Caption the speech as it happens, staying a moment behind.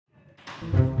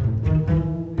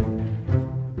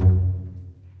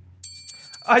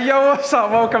Yo, what's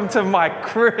up? Welcome to my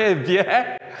crib,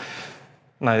 yeah?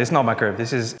 No, this is not my crib.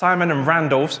 This is Simon and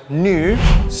Randolph's new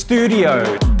studio.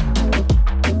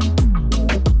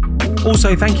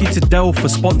 Also, thank you to Dell for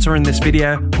sponsoring this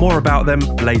video. More about them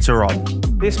later on.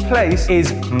 This place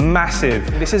is massive.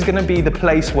 This is gonna be the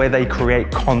place where they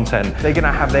create content. They're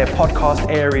gonna have their podcast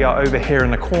area over here in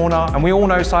the corner. And we all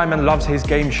know Simon loves his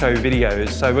game show videos.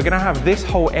 So we're gonna have this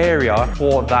whole area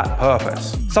for that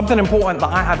purpose. Something important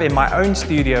that I have in my own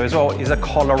studio as well is a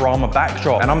colorama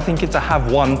backdrop. And I'm thinking to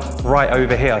have one right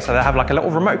over here. So they have like a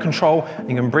little remote control.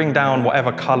 You can bring down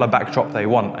whatever color backdrop they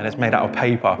want, and it's made out of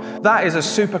paper. That is a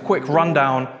super quick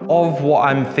rundown of what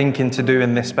I'm thinking to do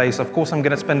in this space. Of course, I'm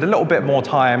gonna spend a little bit more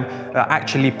time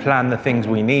actually plan the things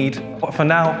we need. But for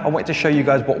now, I want to show you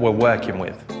guys what we're working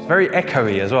with. It's very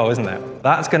echoey as well, isn't it?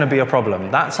 That's gonna be a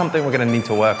problem. That's something we're gonna need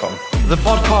to work on. The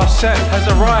podcast set has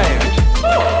arrived.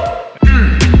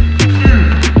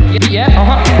 Yeah.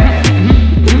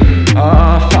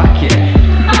 Fuck yeah.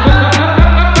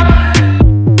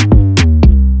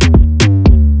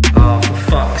 Oh, for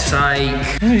fuck's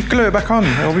sake. You glue it back on,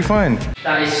 it'll be fine.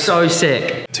 That is so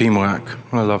sick. Teamwork,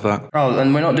 I love that. Oh,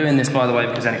 and we're not doing this, by the way,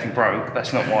 because anything broke.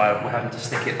 That's not why we're having to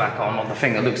stick it back on the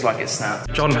thing that looks like it's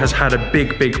snapped. John has had a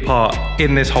big part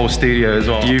in this whole studio as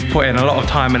well. You've put in a lot of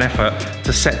time and effort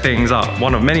to set things up.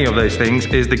 One of many of those things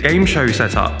is the game show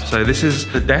setup. So this is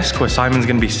the desk where Simon's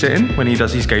gonna be sitting when he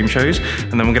does his game shows.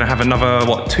 And then we're gonna have another,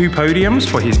 2 podiums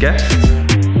for his guests.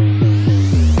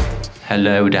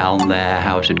 Hello down there,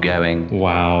 how's it going?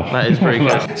 Wow. That is pretty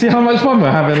good. See how much fun we're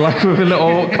having, like with a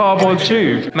little cardboard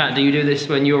tube. Matt, do you do this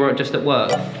when you're just at work?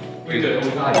 We do it all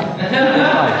the time.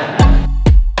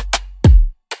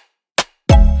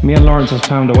 Me and Lawrence have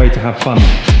found a way to have fun.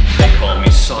 They call me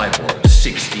Cyborg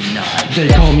 69. They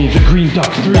call me the Green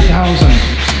Duck 3000.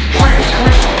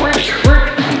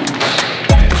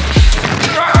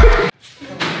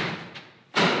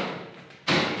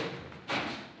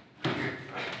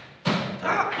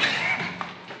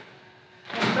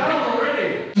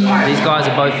 These guys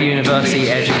are both university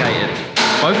educated.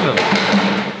 Both of them.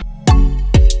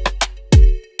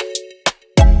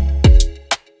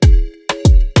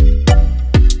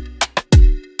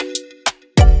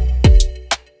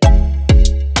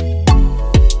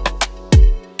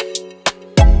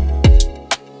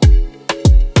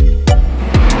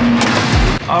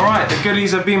 All right, the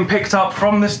goodies have been picked up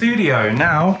from the studio.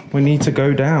 Now we need to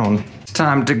go down. It's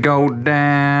time to go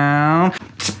down.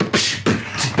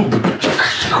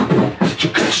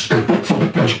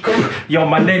 Yo,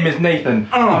 my name is Nathan.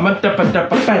 Why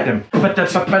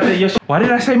did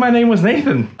I say my name was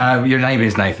Nathan? Your name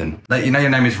is Nathan. You know your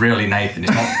name is really Nathan.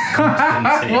 It's not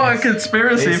Constantine. What a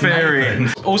conspiracy theory.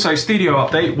 Nathan. Also, studio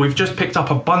update. We've just picked up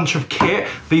a bunch of kit.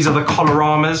 These are the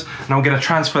coloramas, and I'm going to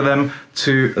transfer them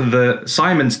to the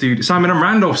Simon and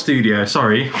Randolph studio.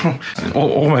 Sorry.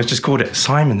 Almost just called it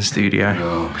Simon studio.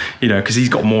 Oh. You know, because he's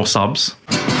got more subs.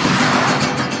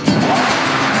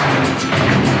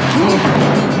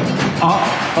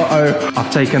 Uh-oh.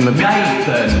 I've taken the...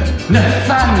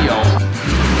 Nathaniel.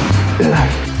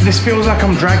 This feels like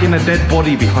I'm dragging a dead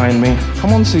body behind me.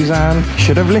 Come on, Suzanne.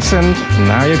 Should have listened.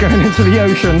 Now you're going into the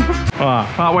ocean.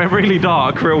 That went really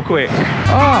dark real quick.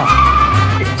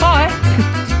 Hi.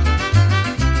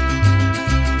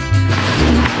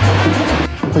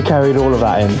 We carried all of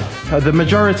that in. The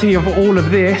majority of all of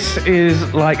this is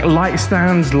like light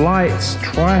stands, lights,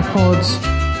 tripods.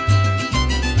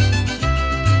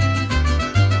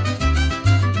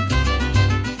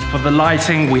 For the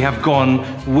lighting, we have gone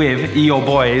with your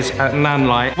boys at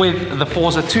NANLITE with the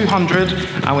Forza 200,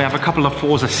 and we have a couple of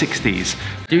Forza 60s.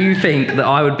 Do you think that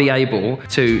I would be able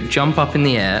to jump up in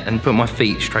the air and put my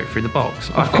feet straight through the box?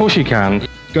 Of course you can.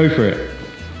 Go for it.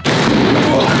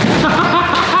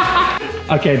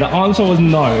 Okay, the answer was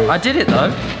no. I did it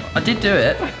though. I did do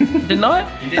it. Didn't I?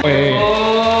 You did. Wait.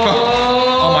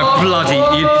 Oh my bloody,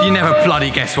 you never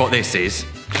bloody guess what this is.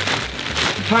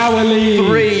 Power lead.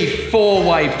 3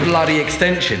 4-way bloody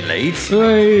extension leads.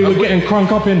 Hey, we're getting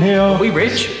crunk up in here. Are we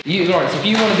rich? Lawrence, if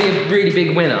you want to be a really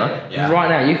big winner, right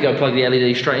now you can go plug the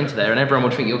LED straight into there and everyone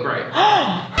would think you're great.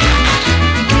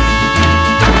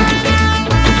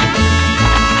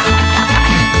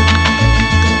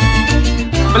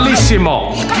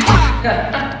 Bellissimo.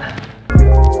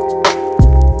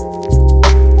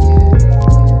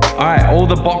 All right, all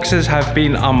the boxes have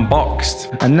been unboxed.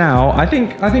 And now I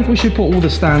think we should put all the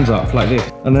stands up like this.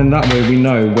 And then that way we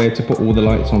know where to put all the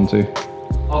lights onto.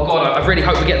 Oh God, I really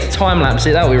hope we get to time lapse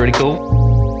it. That would be really cool.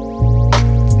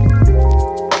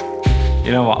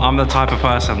 You know what, I'm the type of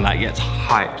person that gets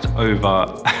hyped over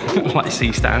like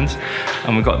C-stands.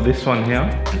 And we've got this one here.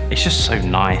 It's just so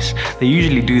nice. They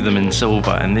usually do them in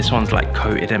silver and this one's like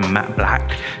coated in matte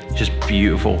black. Just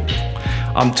beautiful.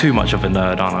 I'm too much of a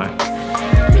nerd, aren't I?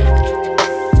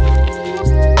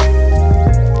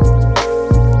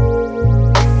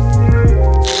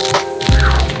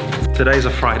 Today's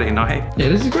a Friday night. Yeah,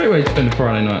 this is a great way to spend a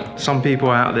Friday night. Some people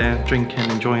are out there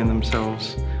drinking, enjoying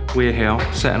themselves. We're here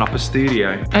setting up a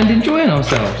studio. And enjoying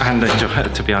ourselves. And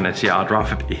to be honest, yeah, I'd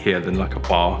rather be here than like a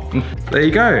bar. There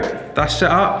you go, that's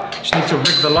set up. Just need to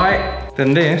rig the light.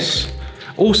 Then this.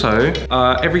 Also,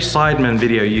 every Sidemen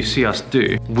video you see us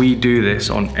do, we do this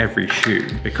on every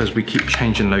shoot because we keep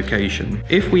changing location.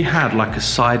 If we had like a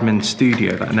Sidemen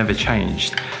studio that never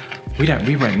changed,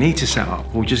 we won't need to set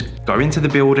up. We'll just go into the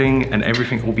building and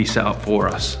everything will be set up for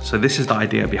us. So this is the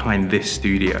idea behind this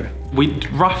studio. We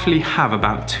roughly have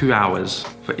about 2 hours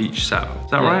for each setup.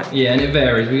 Is that right? Yeah, and it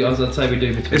varies. As I'd say, we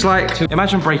do between. It's like,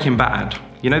 imagine Breaking Bad.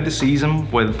 You know the season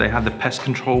where they had the pest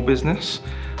control business?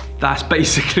 That's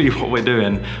basically what we're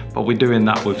doing, but we're doing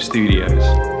that with studios.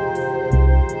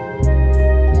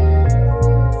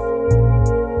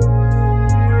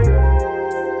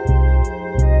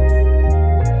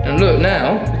 Look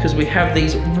now, because we have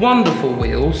these wonderful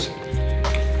wheels,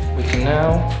 we can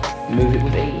now move it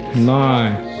with ease.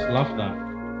 Nice, love that.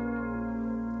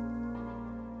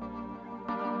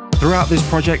 Throughout this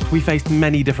project, we faced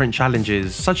many different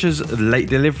challenges, such as late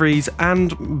deliveries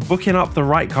and booking up the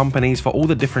right companies for all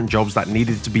the different jobs that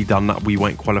needed to be done that we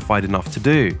weren't qualified enough to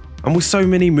do. And with so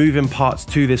many moving parts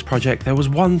to this project, there was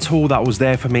one tool that was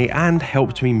there for me and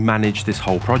helped me manage this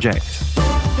whole project.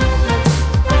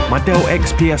 My Dell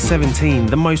XPS 17,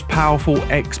 the most powerful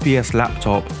XPS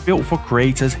laptop, built for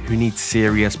creators who need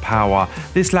serious power.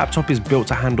 This laptop is built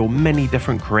to handle many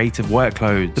different creative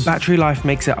workloads. The battery life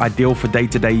makes it ideal for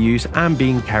day-to-day use and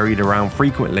being carried around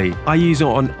frequently. I use it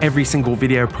on every single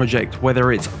video project,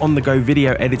 whether it's on-the-go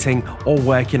video editing or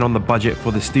working on the budget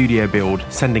for the studio build,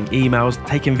 sending emails,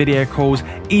 taking video calls.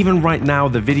 Even right now,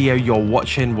 the video you're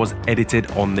watching was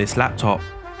edited on this laptop.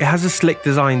 It has a slick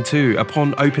design too.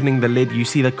 Upon opening the lid, you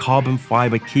see the carbon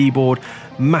fiber keyboard,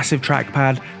 massive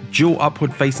trackpad, dual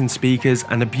upward facing speakers,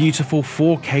 and a beautiful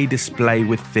 4K display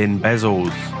with thin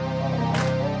bezels.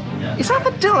 Is that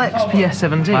the Dell XPS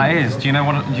 17? That is. Do you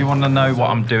want to know what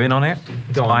I'm doing on it?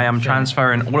 I am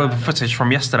transferring all of the footage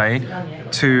from yesterday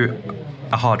to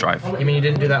a hard drive. You mean you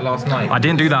didn't do that last night? I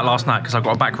didn't do that last night because I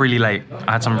got back really late.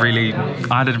 I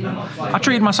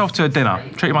treated myself to a dinner.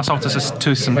 Treated myself to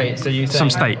some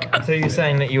steak. So you're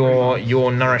saying that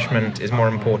your nourishment is more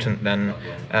important than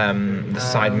the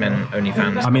Sidemen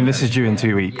OnlyFans? I mean, this is due in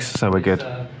 2 weeks, so we're good.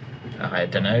 I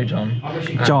don't know, John.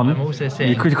 John? I'm also saying...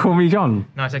 You could call me John.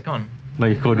 No, I said Con. No,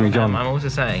 you called me John. I'm also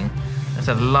saying that's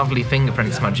a lovely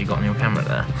fingerprint smudge you got on your camera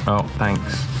there. Oh,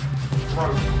 thanks.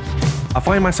 I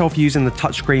find myself using the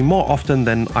touchscreen more often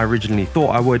than I originally thought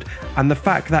I would, and the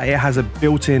fact that it has a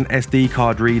built-in SD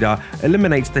card reader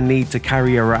eliminates the need to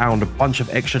carry around a bunch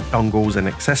of extra dongles and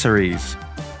accessories.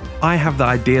 I have the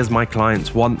ideas my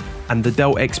clients want, and the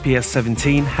Dell XPS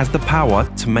 17 has the power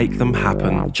to make them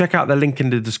happen. Check out the link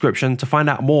in the description to find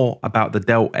out more about the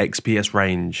Dell XPS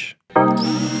range.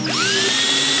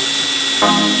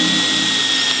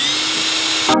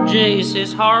 Jeez,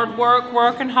 it's hard work,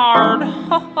 working hard.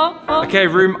 Okay,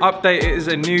 room update. It is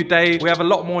a new day. We have a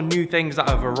lot more new things that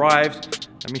have arrived.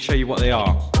 Let me show you what they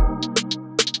are.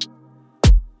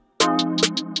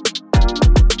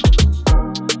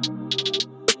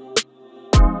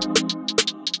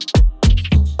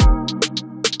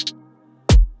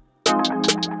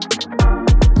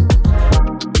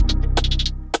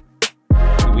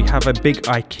 Have a big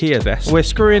IKEA desk. We're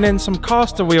screwing in some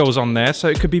caster wheels on there so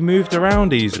it could be moved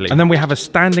around easily. And then we have a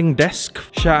standing desk.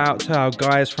 Shout out to our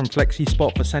guys from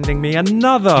FlexiSpot for sending me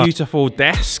another beautiful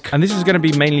desk. And this is going to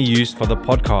be mainly used for the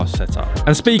podcast setup.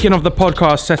 And speaking of the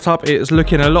podcast setup, it's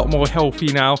looking a lot more healthy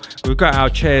now. We've got our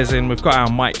chairs in, we've got our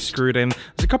mic screwed in.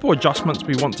 There's a couple of adjustments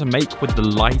we want to make with the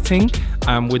lighting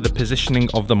and with the positioning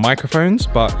of the microphones,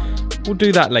 but we'll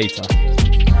do that later.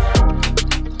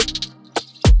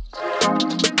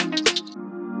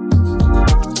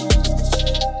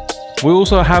 We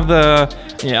also have the,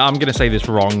 I'm gonna say this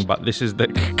wrong, but this is the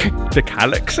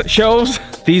calyx shelves.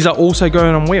 These are also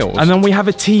going on wheels. And then we have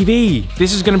a TV.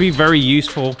 This is gonna be very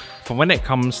useful for when it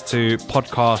comes to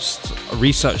podcast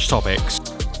research topics.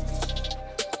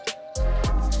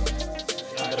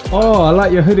 Oh, I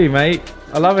like your hoodie, mate.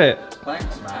 I love it.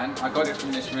 Thanks, man. I got it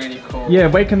from this really cool... Yeah,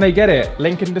 where can they get it?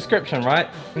 Link in description, right?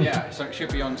 Yeah, so it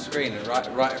should be on screen right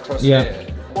across here.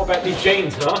 Yeah. What about these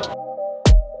jeans, huh?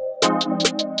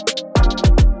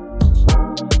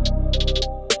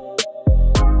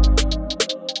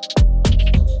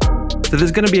 So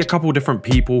there's going to be a couple different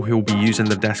people who will be using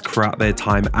the desk throughout their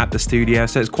time at the studio,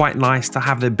 so it's quite nice to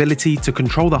have the ability to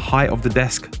control the height of the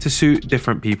desk to suit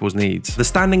different people's needs. The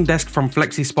standing desk from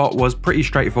FlexiSpot was pretty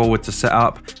straightforward to set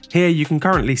up. Here you can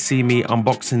currently see me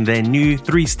unboxing their new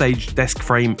 3-stage desk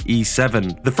frame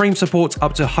E7. The frame supports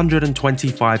up to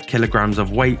 125 kilograms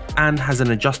of weight and has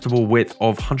an adjustable width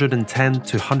of 110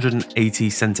 to 180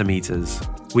 centimeters.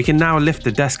 We can now lift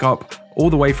the desk up all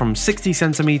the way from 60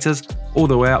 centimeters all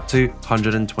the way up to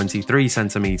 123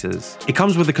 centimeters. It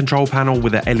comes with a control panel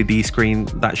with an LED screen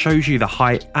that shows you the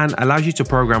height and allows you to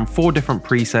program 4 different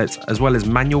presets as well as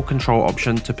manual control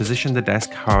option to position the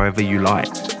desk however you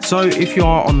like. So if you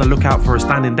are on the lookout for a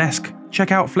standing desk,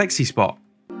 check out FlexiSpot.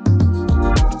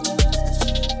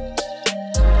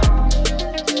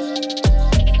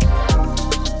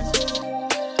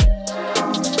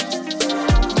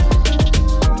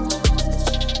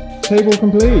 Table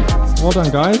complete. Well done,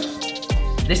 guys.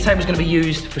 This table's going to be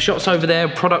used for shots over there,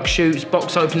 product shoots,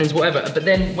 box openings, whatever. But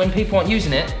then when people aren't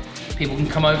using it, people can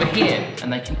come over here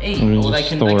and they can eat, or they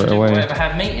can do whatever,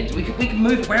 have meetings. We can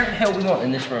move it wherever the hell we want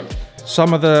in this room.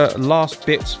 Some of the last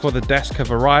bits for the desk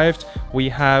have arrived. We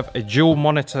have a dual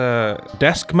monitor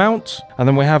desk mount, and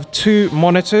then we have 2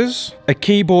 monitors, a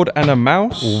keyboard and a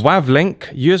mouse, WAV link,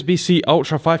 USB-C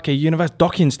Ultra 5K Universe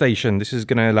docking station. This is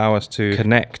going to allow us to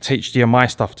connect HDMI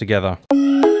stuff together.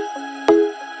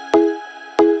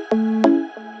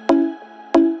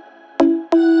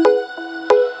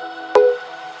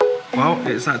 Well,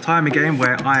 it's that time again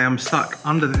where I am stuck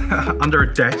under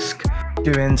a desk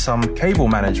doing some cable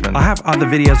management. I have other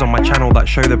videos on my channel that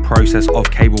show the process of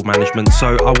cable management,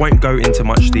 so I won't go into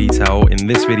much detail in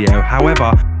this video.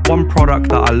 However, one product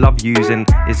that I love using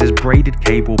is this braided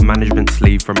cable management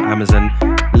sleeve from Amazon.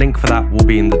 Link for that will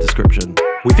be in the description.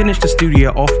 We finished the studio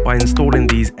off by installing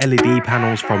these LED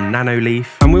panels from NANLITE,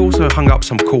 and we also hung up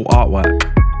some cool artwork.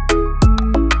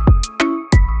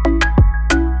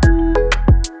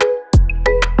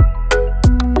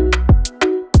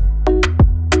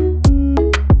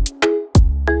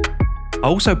 I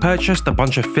also purchased a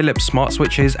bunch of Philips smart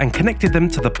switches and connected them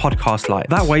to the podcast light.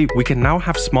 That way we can now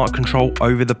have smart control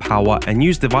over the power and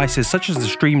use devices such as the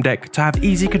Stream Deck to have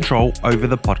easy control over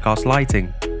the podcast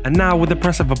lighting. And now with the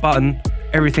press of a button,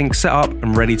 everything's set up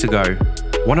and ready to go.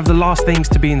 One of the last things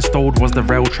to be installed was the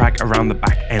rail track around the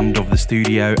back end of the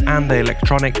studio and the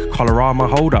electronic colorama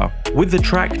holder. With the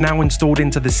track now installed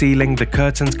into the ceiling, the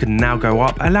curtains can now go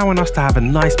up, allowing us to have a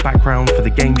nice background for the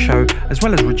game show, as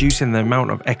well as reducing the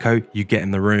amount of echo you get in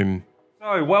the room.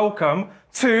 So welcome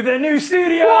to the new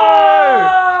studio!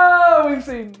 Oh, we've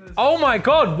seen this. Oh my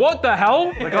God, what the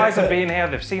hell? The guys have been here,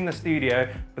 they've seen the studio,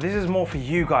 but this is more for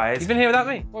you guys. You've been here without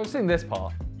me? Well, we've seen this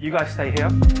part. You guys stay here.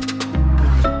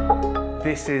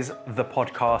 This is the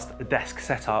podcast desk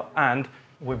setup, and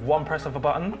with one press of a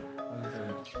button,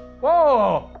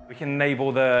 whoa, we can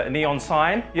enable the neon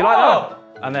sign. You like that?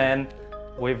 And then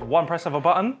with one press of a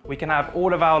button, we can have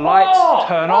all of our lights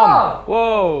turn on.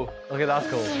 Whoa, Okay, that's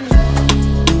cool.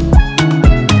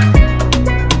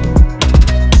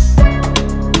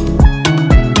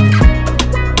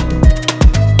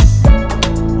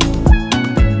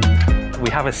 We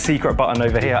have a secret button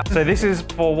over here. So this is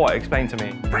for what? Explain to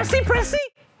me. Pressy, pressy!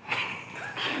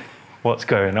 What's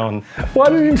going on? Why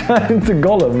did you turn into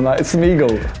Gollum, like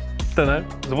Smeagol? don't know.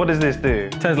 So what does this do?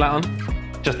 Turns light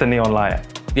on. Just a neon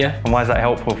light. Yeah. And why is that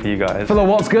helpful for you guys? For the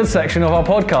What's Good section of our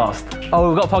podcast. Oh,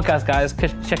 we've got a podcast, guys.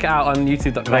 Check it out on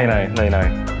youtube.com. They know, they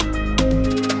know.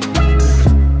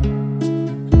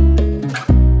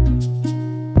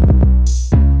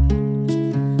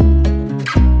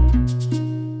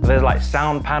 There's like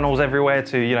sound panels everywhere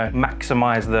to, you know,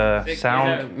 maximize the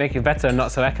sound. Make it better and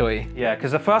not so echoey. Yeah,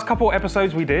 because the first couple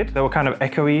episodes we did, they were kind of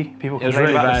echoey. People It was complained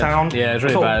really about bad. the sound. Yeah, it was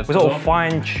really bad. We're sort of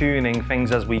fine-tuning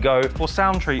things as we go. For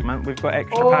sound treatment, we've got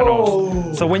extra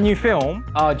panels. So when you film...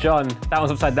 Oh, John, that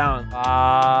one's upside down.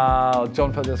 Wow,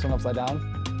 John put this one upside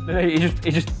down. No, he just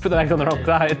put the legs on the wrong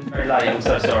side. Very late, I'm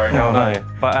so sorry. No.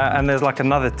 But, and there's like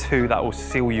another two that will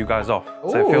seal you guys off.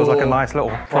 So it feels like a nice little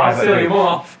private Seal you loop.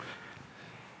 off.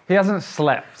 He hasn't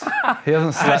slept. He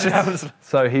hasn't slept.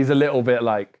 So he's a little bit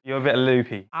like... You're a bit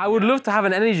loopy. I would love to have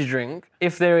an energy drink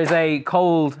if there is a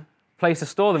cold place to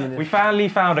store them in. We finally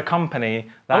found a company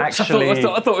that actually... I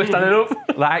thought we were standing up.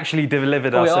 that actually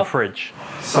delivered Oh, us yeah? a fridge.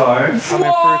 So, coming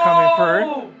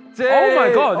through. Oh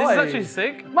my God, this is actually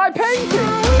sick. My painting!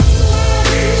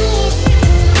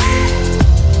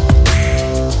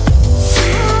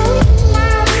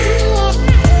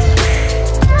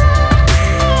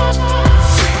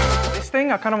 This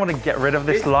thing, I kind of want to get rid of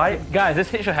this light. Guys, this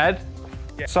hits your head.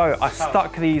 So I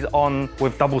stuck these on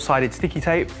with double-sided sticky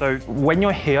tape. So when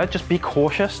you're here, just be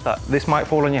cautious that this might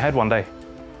fall on your head one day.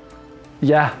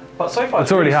 Yeah. But so far,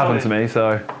 it's already happened to me,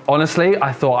 so. Honestly,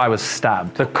 I thought I was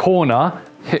stabbed. The corner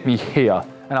hit me here,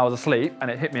 and I was asleep, and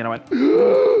it hit me, and I went,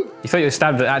 You thought you were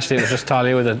stabbed, but actually it was just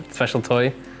Talia with a special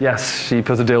toy? yes, she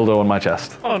put a dildo on my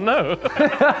chest. Oh no.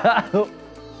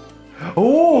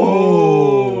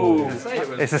 Ooh!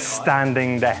 It's a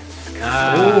standing desk.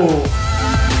 Ooh.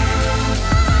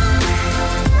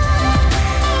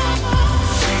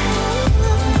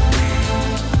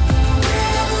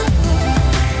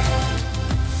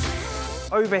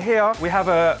 Over here, we have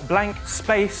a blank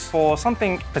space for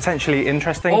something potentially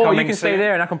interesting Oh, coming you can stay soon.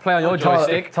 there and I can play on your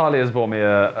joystick. Talia's bought me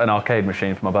an arcade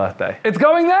machine for my birthday. It's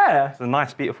going there! There's a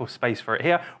nice, beautiful space for it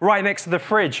here, right next to the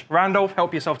fridge. Randolph,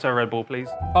 help yourself to a Red Bull, please.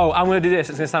 Oh, I'm gonna do this.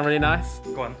 It's gonna sound really nice.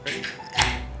 Go on.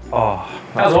 Oh,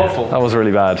 That was awful. That was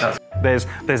really bad.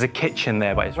 There's a kitchen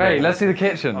there, but it's Wait, really... let's see the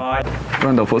kitchen.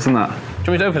 Randolph, what's in that? Do you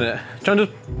want me to open it? Do you want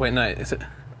to... Wait, no, is it...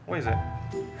 What is it?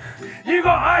 You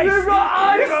got ice! You got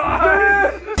ice! You got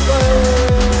ice!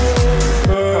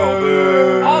 Oh,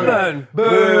 boo! Heartburn! Boo!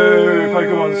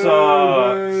 Pokemon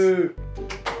sucks!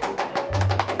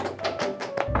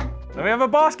 Then we have a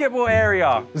basketball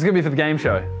area. This is gonna be for the game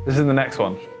show. This is the next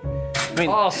one. I mean,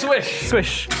 Oh, swish!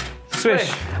 swish.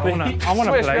 Swish. I wanna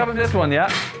Swish, play. we haven't missed one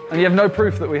yet, and you have no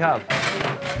proof that we have.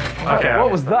 Okay. What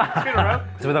was that?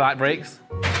 It's where the light breaks.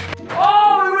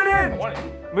 Oh, we went in!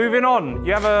 Moving on,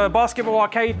 you have a basketball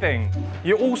arcade thing.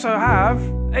 You also have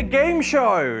a game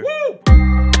show. Woo!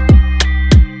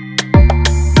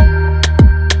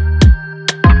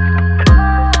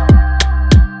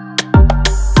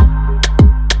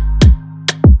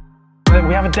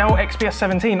 We have a Dell XPS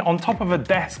 17 on top of a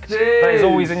desk that is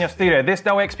always in your studio. This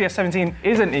Dell XPS 17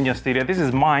 isn't in your studio. This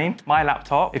is mine, my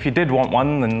laptop. If you did want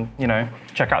one, then, you know,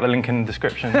 check out the link in the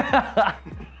description.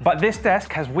 But this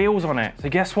desk has wheels on it. So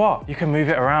guess what? You can move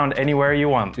it around anywhere you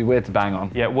want. It'd be weird to bang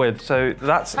on. Yeah, it would. So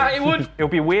that's... It would. It'll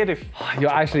be weird if... You're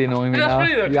actually annoying me That's now.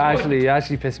 really You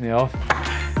actually pissed me off.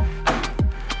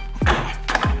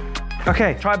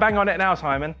 Okay, try bang on it now,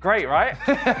 Simon. Great, right?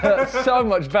 So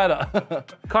much better.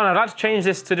 Connor, I'd like to change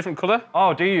this to a different colour.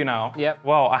 Oh, do you now? Yep.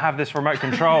 Well, I have this remote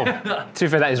control. To be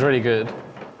fair, that is really good.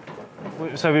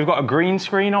 So we've got a green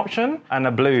screen option and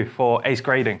a blue for ace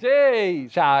grading.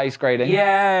 Jeez. Shout out ace grading.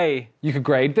 Yay! You could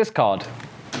grade this card.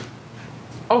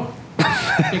 Oh,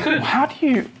 you could. How do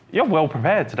you... You're well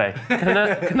prepared today. Can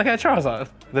I get a Charizard?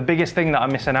 The biggest thing that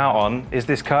I'm missing out on is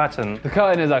this curtain. The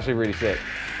curtain is actually really sick.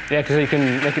 Yeah, because you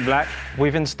can make it black.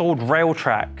 We've installed rail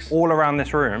tracks all around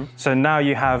this room. So now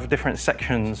you have different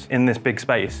sections in this big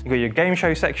space. You've got your game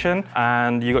show section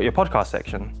and you got your podcast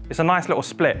section. It's a nice little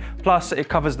split. Plus it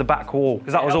covers the back wall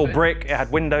because that was all brick. It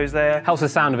had windows there. Helps the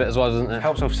sound of it as well, doesn't it?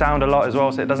 Helps with sound a lot as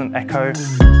well so it doesn't echo.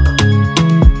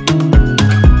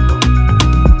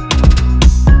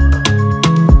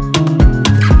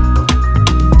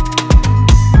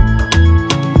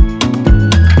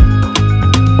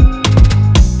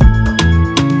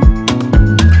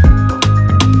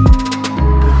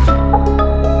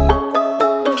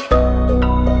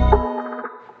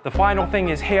 The final thing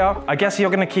is here. I guess you're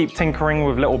gonna keep tinkering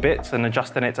with little bits and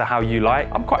adjusting it to how you like.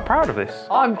 I'm quite proud of this.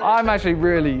 I'm actually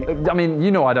really, I mean, you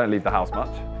know I don't leave the house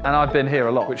much. And I've been here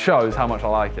a lot, which shows how much I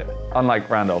like it. Unlike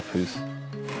Randolph, who's...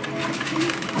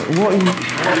 What are you...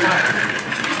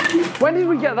 When did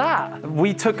we get that?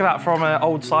 We took that from an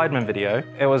old Sidemen video.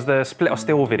 It was the Split or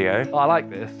Steel video. Oh, I like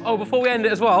this. Oh, before we end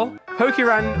it as well,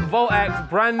 Pokeran Volt X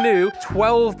brand new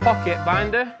 12 pocket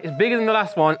binder. It's bigger than the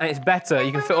last one and it's better.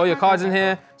 You can fit all your cards in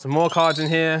here, some more cards in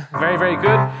here. Very, very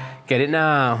good. Get it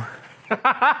now.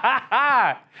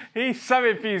 He's so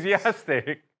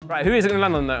enthusiastic. Right, who is it gonna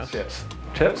land on though? Chips.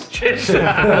 Chips? Chips.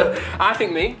 I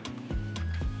think me.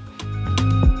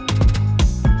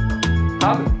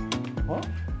 What?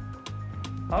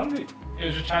 How did it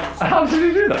was a chance. How did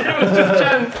you do that? It was just a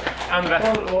chance. And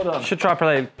best. Well done. You should try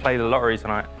play the lottery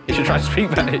tonight. You should try to speak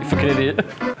better, you fucking idiot.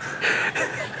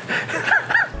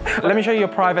 Let me show you a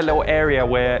private little area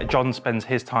where John spends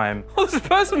his time. Oh, there's a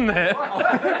person there.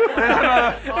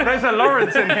 There's a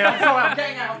Lawrence in here. I'm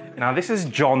getting out. Now this is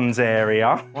John's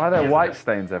area. Why are there white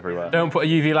stains everywhere? Don't put a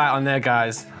UV light on there,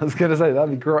 guys. I was gonna say,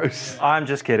 that'd be gross. I'm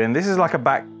just kidding. This is like a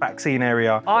back scene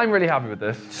area. I'm really happy with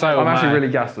this. So I'm actually am I.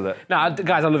 really gassed with it. Nah,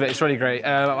 guys, I love it. It's really great.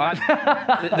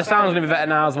 The sound's gonna be better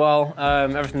now as well.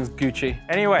 Everything's Gucci.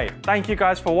 Anyway, thank you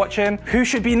guys for watching. Who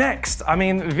should be next? I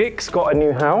mean, Vic's got a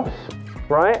new house,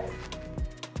 right?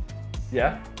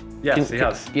 Yeah? Yes, he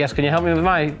has. Yes, can you help me with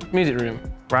my music room?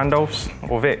 Randolph's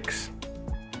or Vic's?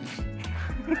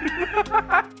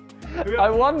 I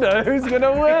wonder who's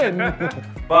gonna win.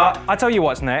 But I tell you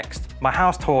what's next. My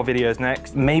house tour video is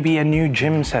next. Maybe a new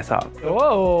gym setup.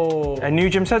 Whoa. A new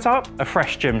gym setup? A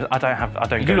fresh gym. I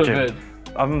don't go to gym. Good.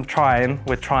 I'm trying,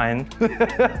 we're trying.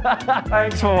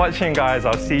 Thanks for watching, guys.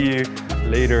 I'll see you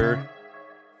later.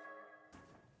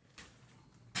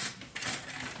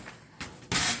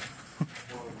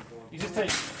 You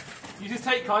just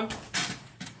take, cunt.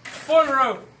 4 in a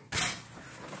row.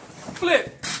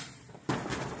 Flip.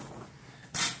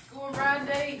 Go on,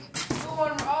 Randy.